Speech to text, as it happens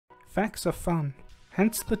Facts are fun,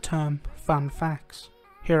 hence the term fun facts.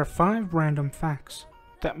 Here are 5 random facts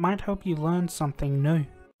that might help you learn something new.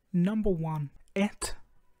 Number 1. Et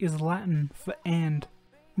is Latin for and.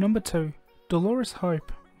 Number 2. Dolores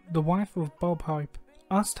Hope, the wife of Bob Hope,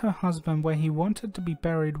 asked her husband where he wanted to be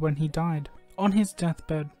buried when he died. On his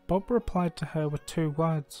deathbed, Bob replied to her with 2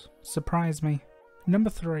 words, "Surprise me." Number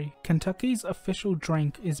 3. Kentucky's official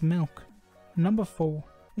drink is milk. Number 4.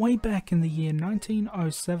 Way back in the year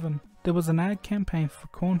 1907, there was an ad campaign for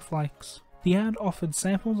cornflakes. The ad offered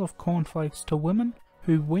samples of cornflakes to women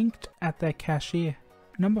who winked at their cashier.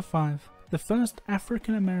 Number 5. The first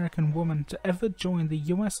African American woman to ever join the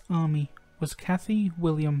US Army was Kathy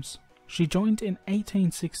Williams. She joined in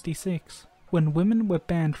 1866, when women were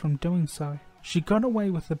banned from doing so. She got away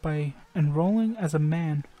with the enrolling as a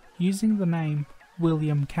man using the name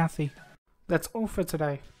William Cathy. That's all for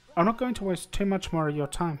today. I'm not going to waste too much more of your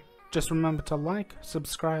time. Just remember to like,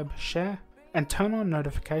 subscribe, share, and turn on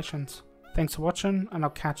notifications. Thanks for watching, and I'll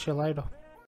catch you later.